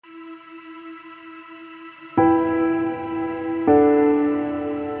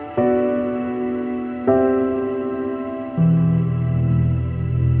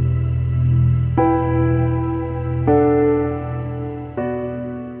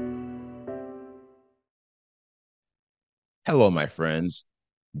Hello, my friends.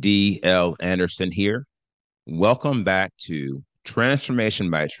 D.L. Anderson here. Welcome back to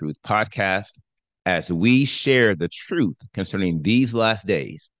Transformation by Truth podcast as we share the truth concerning these last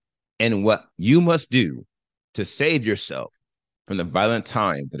days and what you must do to save yourself from the violent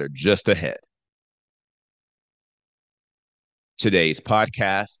times that are just ahead. Today's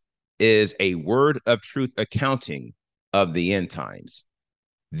podcast is a word of truth accounting of the end times.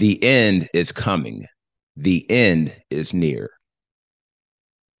 The end is coming. The end is near.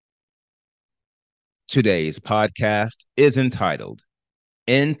 Today's podcast is entitled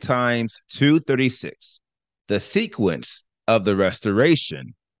End Times 236, The Sequence of the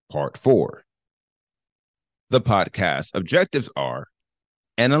Restoration, Part 4. The podcast objectives are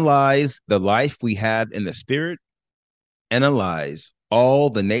analyze the life we have in the Spirit, analyze all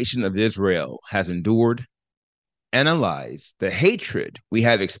the nation of Israel has endured, analyze the hatred we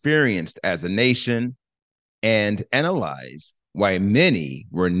have experienced as a nation, and analyze why many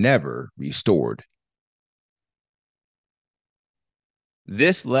were never restored.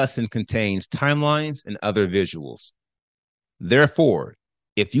 This lesson contains timelines and other visuals. Therefore,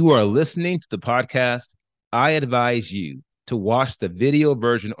 if you are listening to the podcast, I advise you to watch the video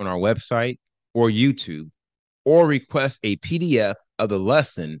version on our website or YouTube, or request a PDF of the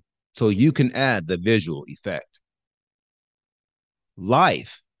lesson so you can add the visual effect.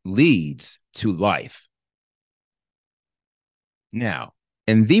 Life leads to life. Now,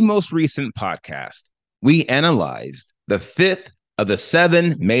 in the most recent podcast, we analyzed the fifth of the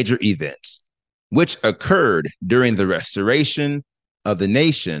 7 major events which occurred during the restoration of the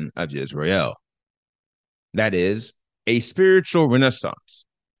nation of Yisra'el. That is, a spiritual renaissance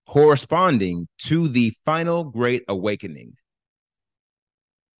corresponding to the final Great Awakening.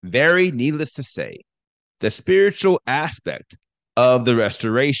 Very needless to say, the spiritual aspect of the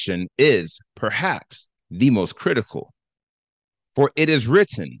restoration is perhaps the most critical. For it is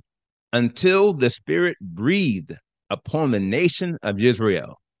written, until the Spirit breathed upon the nation of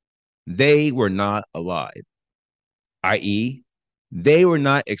Israel, they were not alive, i.e., they were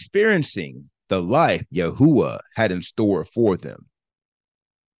not experiencing the life Yahuwah had in store for them.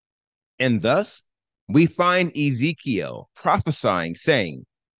 And thus, we find Ezekiel prophesying, saying,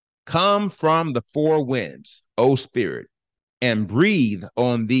 come from the 4 winds, O Spirit, and breathe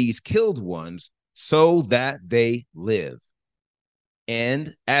on these killed ones so that they live.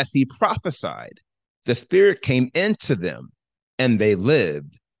 And as he prophesied, the Spirit came into them, and they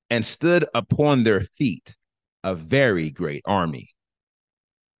lived and stood upon their feet, a very great army.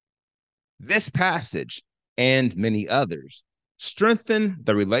 This passage and many others strengthen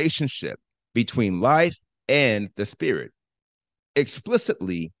the relationship between life and the Spirit,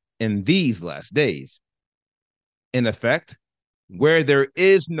 explicitly in these last days. In effect, where there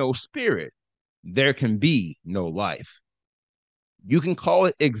is no Spirit, there can be no life. You can call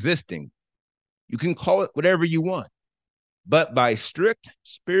it existing. You can call it whatever you want. But by strict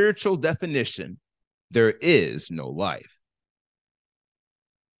spiritual definition, there is no life.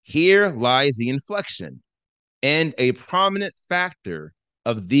 Here lies the inflection and a prominent factor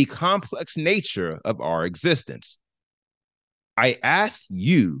of the complex nature of our existence. I ask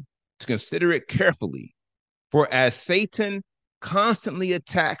you to consider it carefully, for as Satan constantly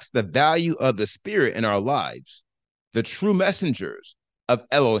attacks the value of the Spirit in our lives, the true messengers of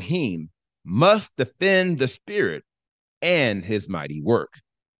Elohim must defend the Spirit and his mighty work.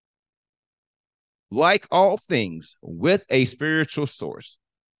 Like all things with a spiritual source,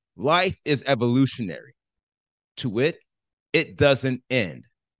 life is evolutionary. To wit, it doesn't end.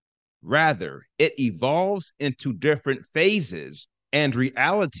 Rather, it evolves into different phases and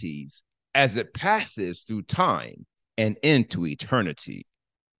realities as it passes through time and into eternity.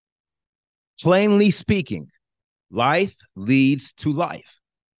 Plainly speaking, life leads to life,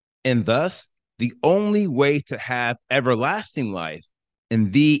 and thus the only way to have everlasting life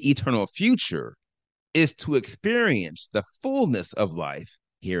in the eternal future is to experience the fullness of life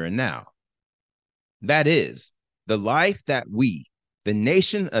here and now. That is, the life that we, the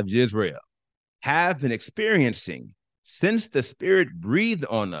nation of Israel, have been experiencing since the Spirit breathed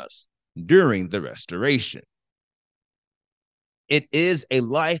on us during the restoration. It is a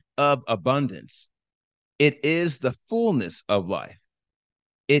life of abundance. It is the fullness of life.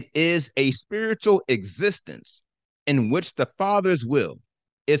 It is a spiritual existence in which the Father's will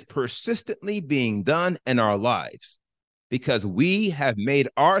is persistently being done in our lives because we have made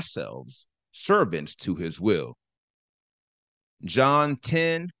ourselves servants to his will. John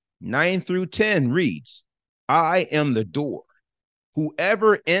 10:9-10 reads, I am the door.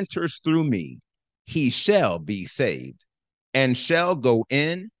 Whoever enters through me, he shall be saved, and shall go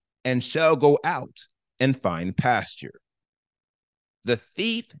in and shall go out and find pasture. The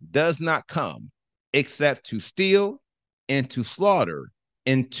thief does not come except to steal and to slaughter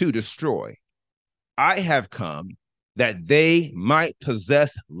and to destroy. I have come that they might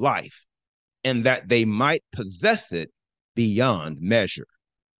possess life and that they might possess it beyond measure.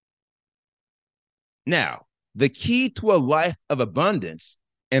 Now, the key to a life of abundance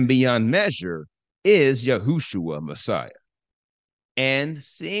and beyond measure is Yahushua Messiah. And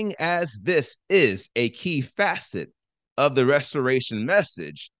seeing as this is a key facet of the restoration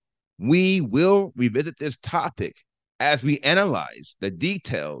message, we will revisit this topic as we analyze the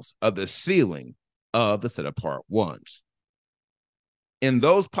details of the sealing of the set apart ones. In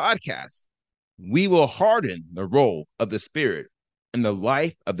those podcasts, we will harden the role of the Spirit in the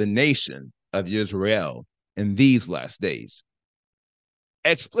life of the nation of Yisra'el in these last days.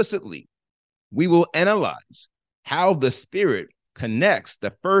 Explicitly, we will analyze how the Spirit connects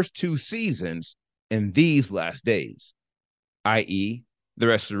the first two seasons in these last days, i.e., the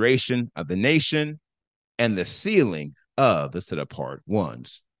restoration of the nation and the sealing of the set apart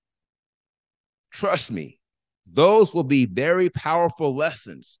ones. Trust me, those will be very powerful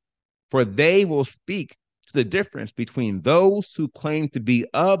lessons, for they will speak to the difference between those who claim to be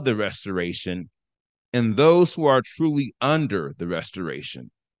of the restoration and those who are truly under the restoration.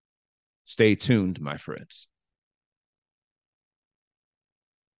 Stay tuned, my friends.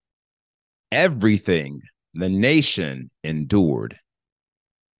 Everything the nation endured.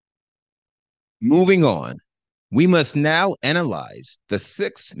 Moving on, we must now analyze the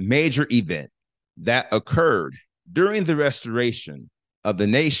sixth major event that occurred during the restoration of the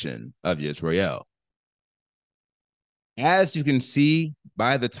nation of Yisrael. As you can see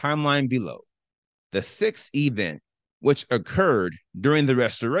by the timeline below, the sixth event which occurred during the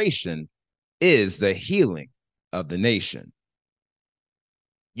restoration is the healing of the nation.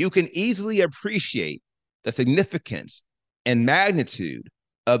 You can easily appreciate the significance and magnitude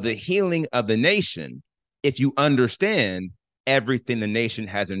of the healing of the nation if you understand everything the nation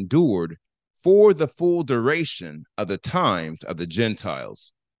has endured for the full duration of the times of the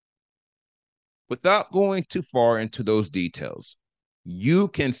Gentiles. Without going too far into those details, you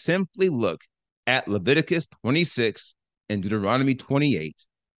can simply look at Leviticus 26 and Deuteronomy 28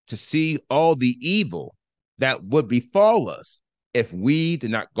 to see all the evil that would befall us if we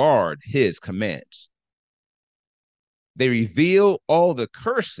did not guard his commands. They reveal all the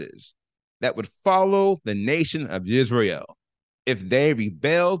curses that would follow the nation of Israel if they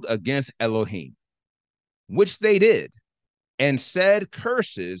rebelled against Elohim, which they did, and said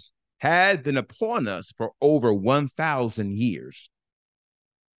curses had been upon us for over 1,000 years.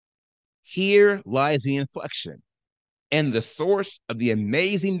 Here lies the inflection and the source of the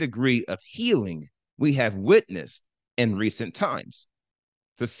amazing degree of healing we have witnessed in recent times,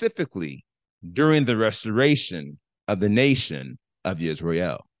 specifically during the restoration of the nation of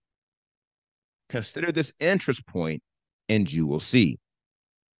Israel. Consider this interest point and you will see.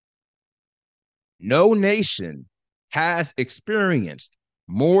 No nation has experienced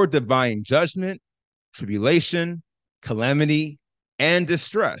more divine judgment, tribulation, calamity, and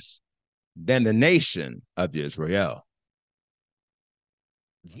distress than the nation of Israel.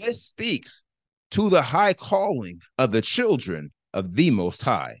 This speaks to the high calling of the children of the Most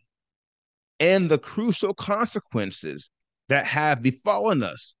High and the crucial consequences that have befallen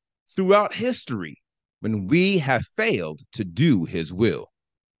us throughout history when we have failed to do his will.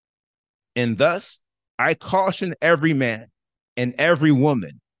 And thus, I caution every man and every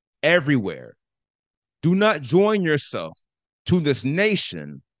woman everywhere, do not join yourself to this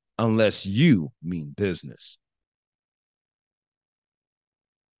nation unless you mean business.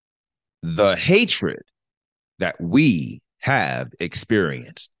 The hatred that we have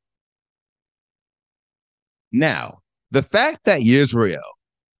experienced. Now, the fact that Israel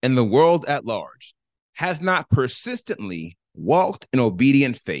and the world at large has not persistently walked in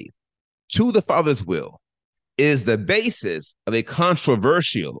obedient faith to the Father's will is the basis of a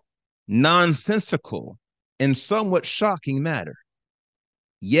controversial, nonsensical, and somewhat shocking matter.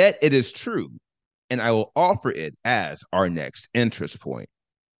 Yet it is true, and I will offer it as our next interest point.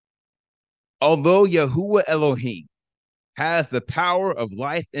 Although Yahuwah Elohim has the power of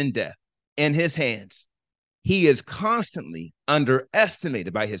life and death in his hands, he is constantly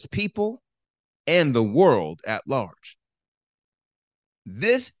underestimated by his people and the world at large.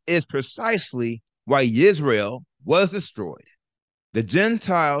 This is precisely why Israel was destroyed. The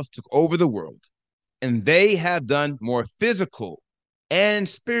Gentiles took over the world, and they have done more physical and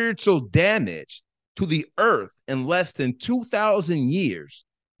spiritual damage to the earth in less than 2,000 years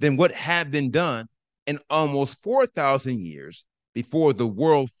than what had been done in almost 4,000 years before the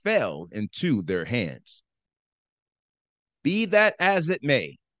world fell into their hands. Be that as it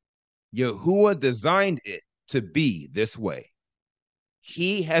may, Yahuwah designed it to be this way.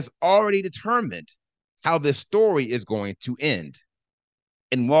 He has already determined how this story is going to end.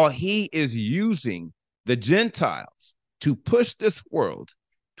 And while he is using the Gentiles to push this world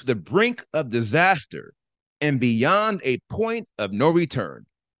to the brink of disaster and beyond a point of no return,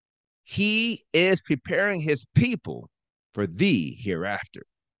 he is preparing his people for the hereafter.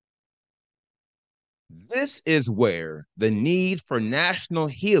 This is where the need for national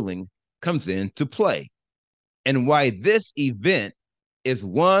healing comes into play, and why this event is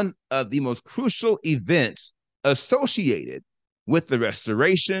one of the most crucial events associated with the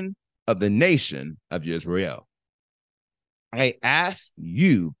restoration of the nation of Yisrael. I ask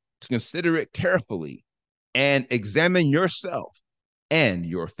you to consider it carefully and examine yourself and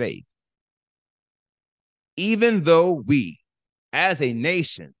your faith. Even though we, as a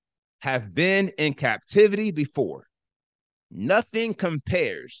nation, have been in captivity before, nothing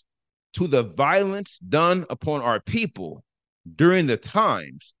compares to the violence done upon our people during the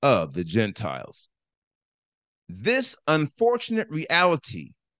times of the Gentiles. This unfortunate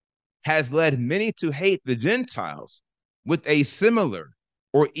reality has led many to hate the Gentiles with a similar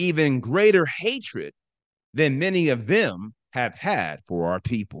or even greater hatred than many of them have had for our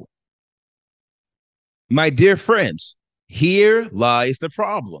people. My dear friends, here lies the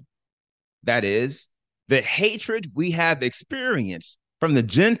problem. That is, the hatred we have experienced from the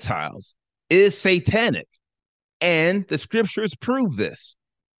Gentiles is satanic, and the scriptures prove this.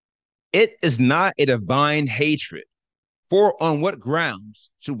 It is not a divine hatred, for on what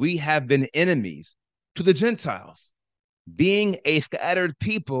grounds should we have been enemies to the Gentiles, being a scattered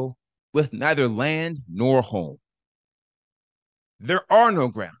people with neither land nor home? There are no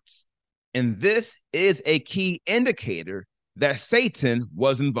grounds, and this is a key indicator that Satan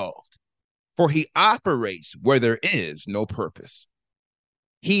was involved, for he operates where there is no purpose.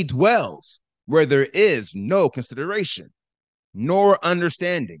 He dwells where there is no consideration nor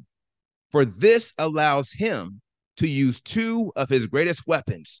understanding, for this allows him to use two of his greatest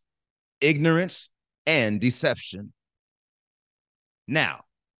weapons, ignorance and deception. Now,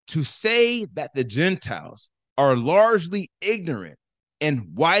 to say that the Gentiles are largely ignorant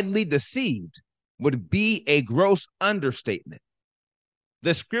and widely deceived would be a gross understatement.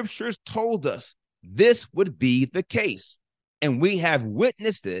 The scriptures told us this would be the case, and we have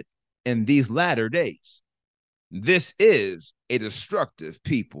witnessed it in these latter days. This is a destructive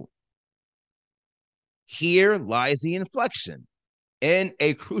people. Here lies the inflection and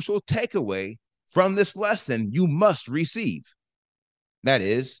a crucial takeaway from this lesson you must receive. That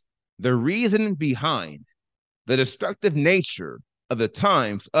is, the reason behind the destructive nature of the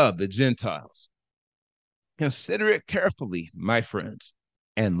times of the Gentiles. Consider it carefully, my friends,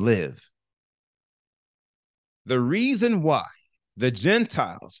 and live. The reason why the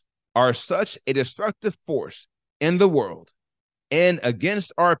Gentiles are such a destructive force in the world and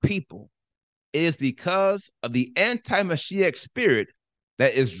against our people is because of the anti-Mashiach spirit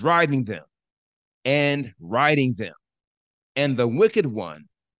that is driving them and riding them, and the wicked one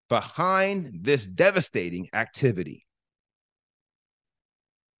behind this devastating activity.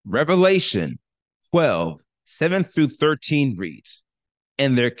 Revelation 12, 7 through 13 reads,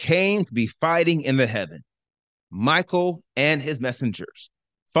 "And there came to be fighting in the heaven. Michael and his messengers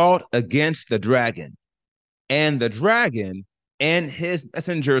fought against the dragon, and the dragon and his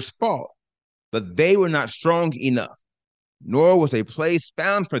messengers fought, but they were not strong enough, nor was a place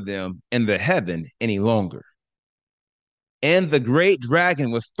found for them in the heaven any longer. And the great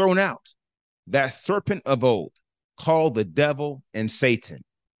dragon was thrown out, that serpent of old, called the devil and Satan,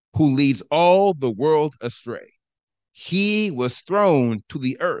 who leads all the world astray. He was thrown to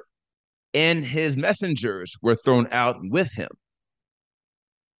the earth, and his messengers were thrown out with him.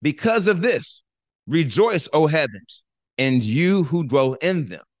 Because of this, rejoice, O heavens, and you who dwell in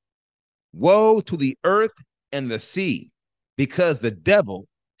them. Woe to the earth and the sea, because the devil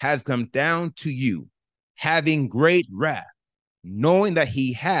has come down to you, having great wrath, knowing that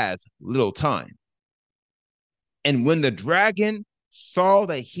he has little time. And when the dragon saw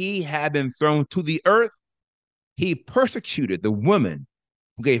that he had been thrown to the earth, he persecuted the woman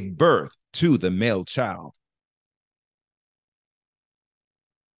who gave birth to the male child.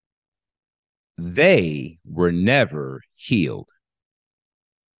 They were never healed."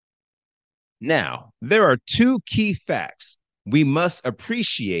 Now, there are two key facts we must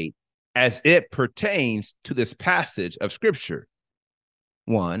appreciate as it pertains to this passage of Scripture.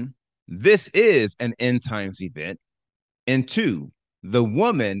 One, this is an end times event. And two, the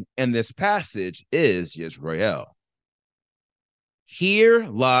woman in this passage is Yisrael. Here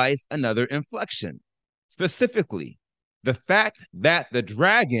lies another inflection. Specifically, the fact that the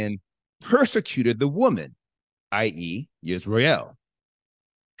dragon persecuted the woman, i.e., Yisrael.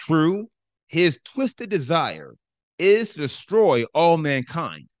 True, his twisted desire is to destroy all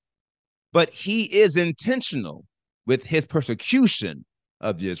mankind, but he is intentional with his persecution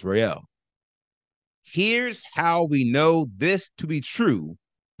of Yisrael. Here's how we know this to be true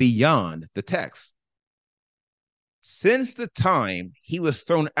beyond the text. Since the time he was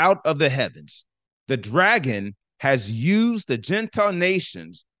thrown out of the heavens, the dragon has used the Gentile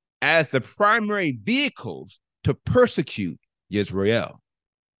nations as the primary vehicles to persecute Yisrael.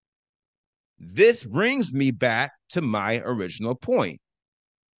 This brings me back to my original point.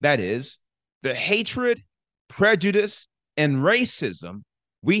 That is, the hatred, prejudice, and racism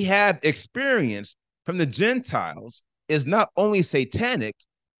we have experienced from the Gentiles is not only satanic,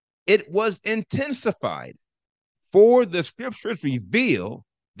 it was intensified. For the scriptures reveal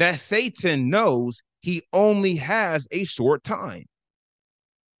that Satan knows he only has a short time.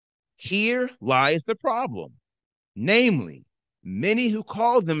 Here lies the problem. Namely, many who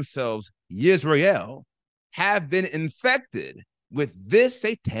call themselves Yisrael have been infected with this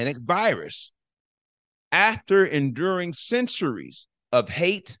satanic virus. After enduring centuries of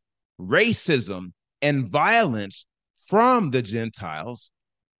hate, racism, and violence from the Gentiles,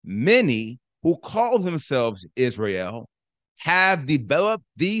 many who call themselves Israel have developed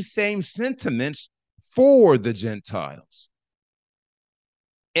these same sentiments for the Gentiles.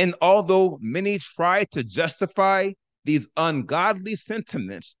 And although many try to justify these ungodly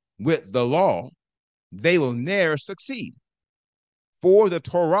sentiments with the law, they will ne'er succeed. For the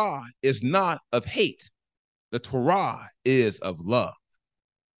Torah is not of hate. The Torah is of love.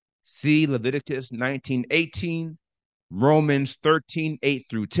 See Leviticus 19:18, Romans 13:8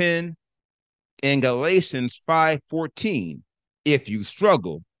 through 10, and Galatians 5:14, if you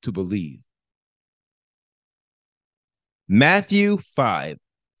struggle to believe. Matthew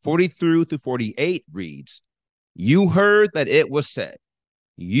 5:40 through 48 reads, "You heard that it was said,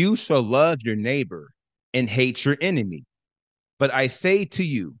 you shall love your neighbor and hate your enemy. But I say to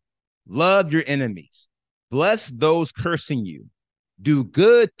you, love your enemies, bless those cursing you, do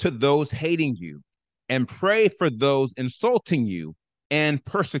good to those hating you, and pray for those insulting you and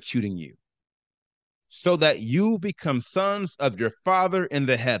persecuting you, so that you become sons of your Father in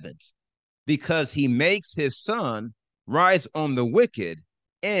the heavens, because he makes his sun rise on the wicked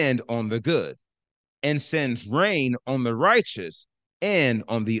and on the good, and sends rain on the righteous and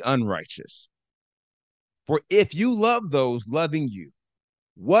on the unrighteous. For if you love those loving you,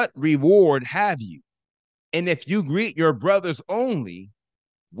 what reward have you? And if you greet your brothers only,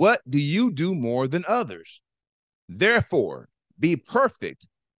 what do you do more than others? Therefore, be perfect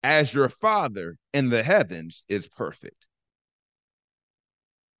as your Father in the heavens is perfect."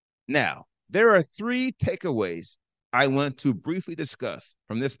 Now, there are 3 takeaways I want to briefly discuss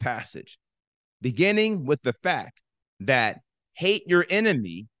from this passage, beginning with the fact that hate your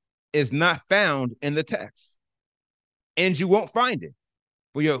enemy is not found in the text. And you won't find it.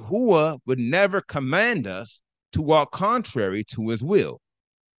 For Yahuwah would never command us to walk contrary to his will.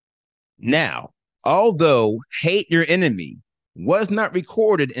 Now, although hate your enemy was not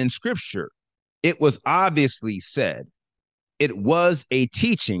recorded in scripture, it was obviously said. It was a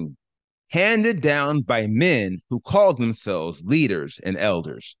teaching handed down by men who called themselves leaders and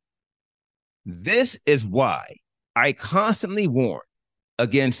elders. This is why I constantly warn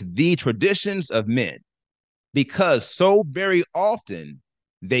against the traditions of men, because so very often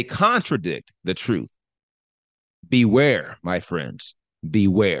they contradict the truth. Beware, my friends,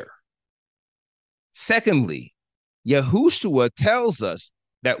 beware. Secondly, Yahushua tells us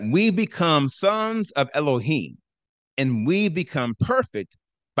that we become sons of Elohim, and we become perfect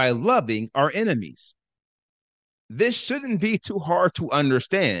by loving our enemies. This shouldn't be too hard to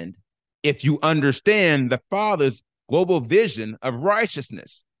understand if you understand the Father's global vision of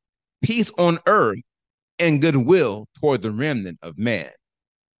righteousness, peace on earth, and goodwill toward the remnant of man.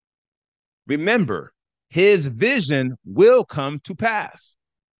 Remember, his vision will come to pass,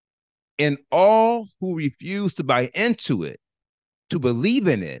 and all who refuse to buy into it, to believe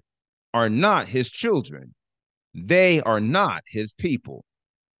in it, are not his children. They are not his people.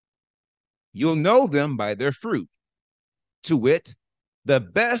 You'll know them by their fruit. To wit, the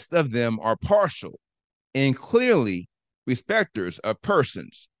best of them are partial and clearly respecters of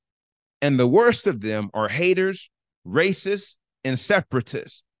persons, and the worst of them are haters, racists, and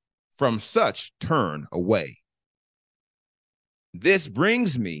separatists. From such turn away. This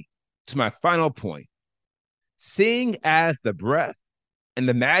brings me to my final point. Seeing as the breadth and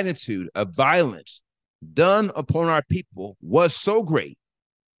the magnitude of violence done upon our people was so great,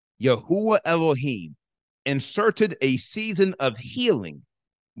 Yahuwah Elohim inserted a season of healing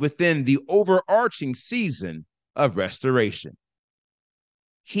within the overarching season of restoration.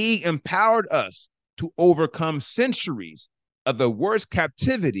 He empowered us to overcome centuries of the worst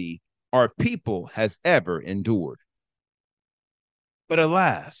captivity our people has ever endured. But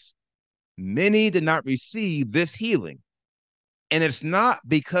alas, many did not receive this healing. And it's not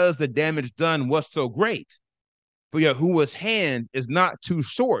because the damage done was so great, but Yahuwah's hand is not too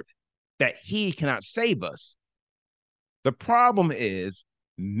short that he cannot save us. The problem is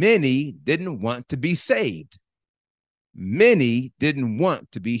many didn't want to be saved. Many didn't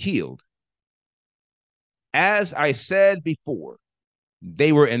want to be healed. As I said before,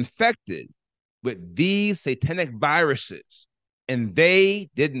 they were infected with these satanic viruses, and they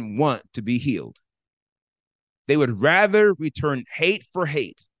didn't want to be healed. They would rather return hate for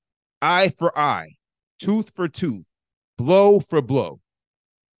hate, eye for eye, tooth for tooth, blow for blow.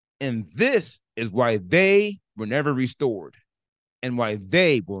 And this is why they were never restored and why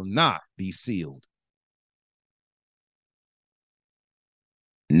they will not be sealed.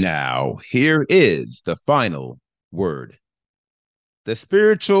 Now, here is the final word. The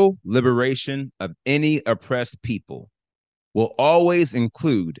spiritual liberation of any oppressed people will always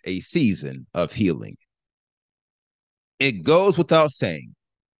include a season of healing. It goes without saying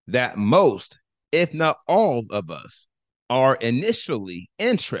that most, if not all of us, are initially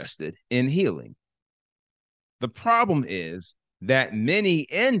interested in healing. The problem is that many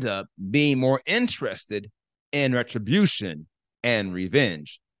end up being more interested in retribution and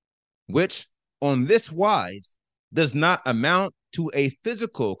revenge, which on this wise does not amount to a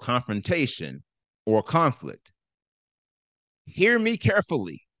physical confrontation or conflict. Hear me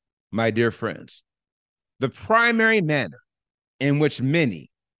carefully, my dear friends. The primary manner in which many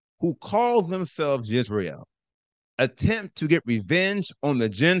who call themselves Yisra'el attempt to get revenge on the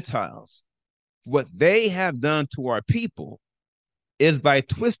Gentiles for what they have done to our people is by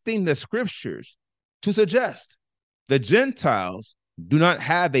twisting the scriptures to suggest the Gentiles do not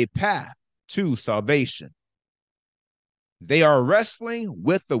have a path to salvation. They are wrestling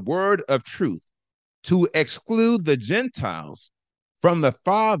with the word of truth to exclude the Gentiles from the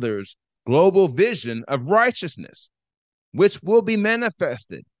Father's global vision of righteousness, which will be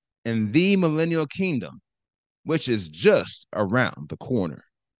manifested in the millennial kingdom, which is just around the corner.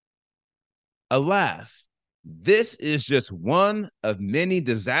 Alas, this is just one of many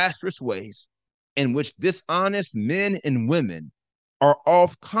disastrous ways in which dishonest men and women are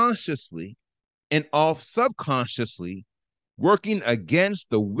off consciously and off subconsciously working against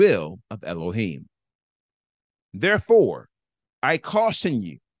the will of Elohim. Therefore, I caution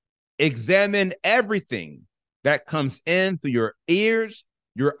you, examine everything that comes in through your ears,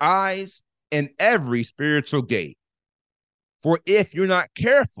 your eyes, and every spiritual gate. For if you're not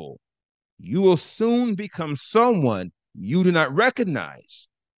careful, you will soon become someone you do not recognize,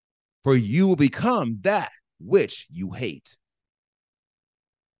 for you will become that which you hate.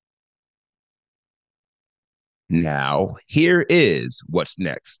 Now, here is what's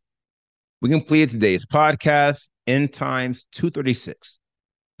next. We completed today's podcast, End Times 236,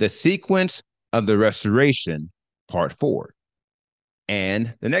 the sequence of the restoration, part 4.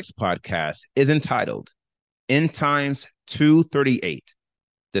 And the next podcast is entitled End Times 238,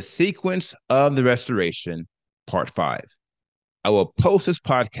 the sequence of the restoration, part 5. I will post this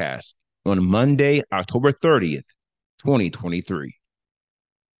podcast on Monday, October 30th, 2023.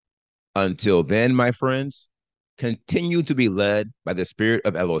 Until then, my friends, continue to be led by the Spirit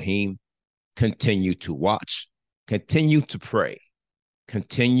of Elohim. Continue to watch. Continue to pray.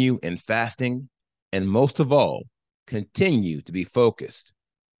 Continue in fasting. And most of all, continue to be focused.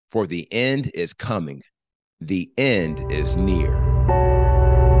 For the end is coming. The end is near.